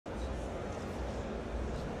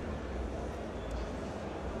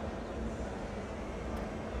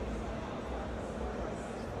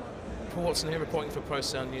Michael Watson here, reporting for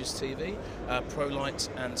ProSound News TV, Pro Light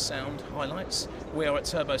and Sound highlights. We are at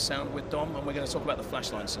Turbosound with Dom, and we're going to talk about the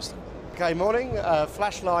Flashline system. Okay, morning.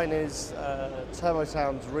 Flashline is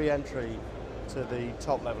Turbosound's re-entry to the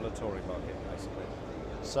top-level of touring market, basically.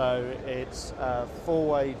 So it's a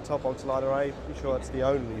four-way top-box line array. I'm sure it's the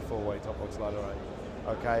only four-way top-box line array.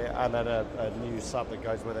 Okay, and then a new sub that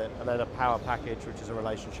goes with it, and then a power package, which is a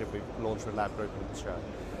relationship we've launched with Lab.gruppen at the show.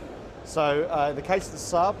 So in the case of the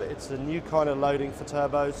sub, it's a new kind of loading for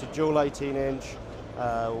turbos, a dual 18-inch,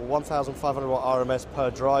 1,500 watt RMS per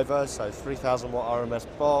driver, so 3,000 watt RMS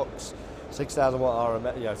box, 6,000 watt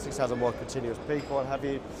RMS, 6,000 watt continuous peak, what have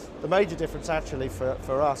you. The major difference actually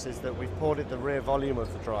for us is that we've ported the rear volume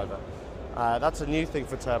of the driver. That's a new thing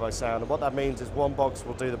for Turbosound, and what that means is one box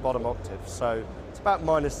will do the bottom octave. So it's about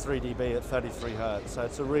minus 3 dB at 33 Hertz, so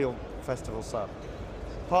it's a real festival sub.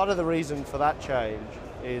 Part of the reason for that change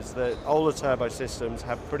is that older turbo systems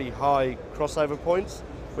have pretty high crossover points,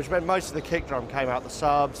 which meant most of the kick drum came out the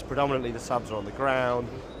subs, predominantly the subs are on the ground,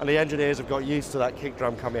 and the engineers have got used to that kick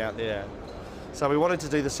drum coming out the air. So we wanted to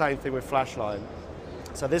do the same thing with Flashline.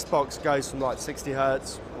 So this box goes from like 60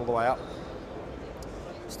 Hertz all the way up.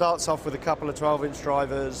 Starts off with a couple of 12-inch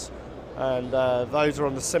drivers, and those are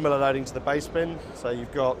on the similar loading to the bass bin. So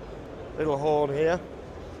you've got a little horn here,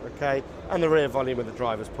 okay, and the rear volume of the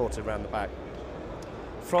driver's ported around the back.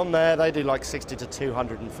 From there, they do like 60 to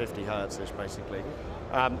 250 Hertz-ish, basically.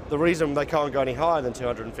 The reason they can't go any higher than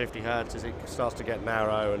 250 Hertz is it starts to get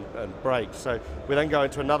narrow and break. So we then go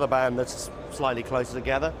into another band that's slightly closer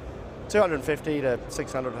together, 250 to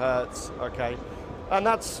 600 Hertz, okay. And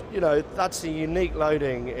that's, that's a unique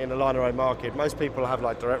loading in a line array market. Most people have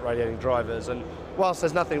like direct radiating drivers, and whilst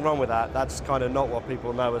there's nothing wrong with that, that's kind of not what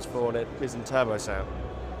people know us for, and it isn't Turbosound.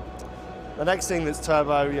 The next thing that's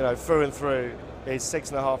turbo, through and through, is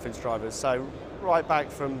 6.5-inch drivers. So right back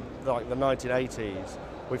from like the 1980s,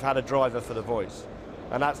 we've had a driver for the voice.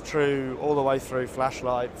 And that's true all the way through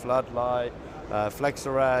Flashlight, Floodlight, Flex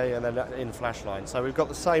Array, and then in Flashline. So we've got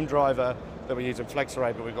the same driver that we use in Flex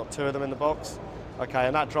Array, but we've got two of them in the box. Okay,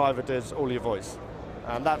 and that driver does all your voice.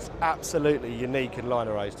 And that's absolutely unique in line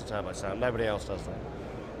arrays to Turbosound. Nobody else does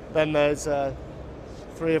that. Then there's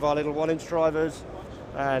three of our little 1-inch drivers,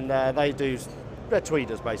 and they're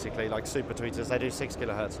tweeters basically, like super tweeters. They do 6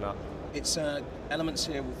 kilohertz and up. It's elements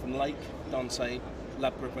here from Lake, Dante,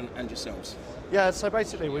 Lab.gruppen and yourselves. Yeah, so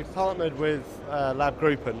basically we've partnered with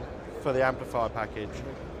Lab.gruppen for the amplifier package.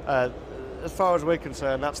 As far as we're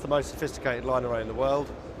concerned, that's the most sophisticated line array in the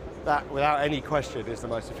world. That, without any question, is the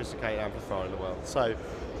most sophisticated amplifier in the world. So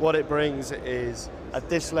what it brings is, at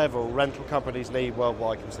this level, rental companies need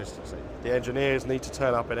worldwide consistency. The engineers need to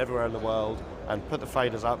turn up in everywhere in the world and put the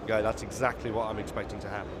faders up and go, that's exactly what I'm expecting to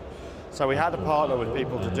happen. So we had to partner with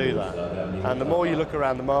people to do that. And the more you look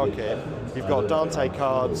around the market, you've got Dante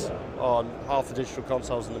cards on half the digital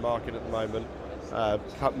consoles in the market at the moment,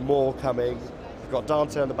 more coming. You've got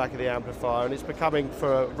Dante on the back of the amplifier, and it's becoming,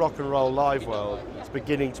 for a rock and roll live world, it's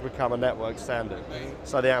beginning to become a network standard.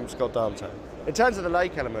 So the amp's got Dante. In terms of the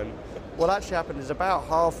Lake element, what actually happened is about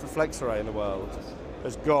half the Flex Array in the world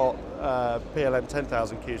has got PL+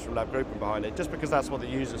 10,000 Qs from Lab.gruppen behind it, just because that's what the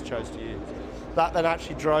users chose to use. That then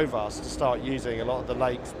actually drove us to start using a lot of the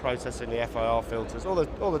Lakes, processing the FIR filters,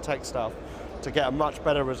 all the tech stuff, to get a much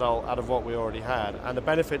better result out of what we already had. And the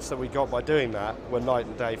benefits that we got by doing that were night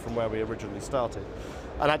and day from where we originally started.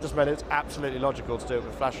 And that just meant it's absolutely logical to do it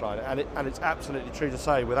with Flashline. And it's absolutely true to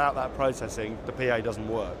say, without that processing, the PA doesn't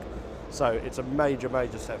work. So it's a major,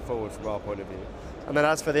 major step forward from our point of view. And then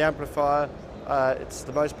as for the amplifier, it's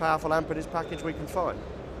the most powerful amp in this package we can find.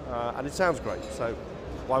 And it sounds great, so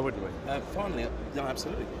why wouldn't we? Finally, no,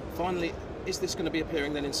 absolutely. Finally, is this going to be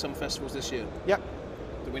appearing then in some festivals this year? Yep.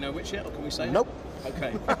 Do we know which yet, or can we say? Nope.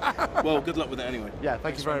 Okay. Well, good luck with it anyway. Yeah,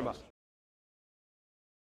 thanks you very much.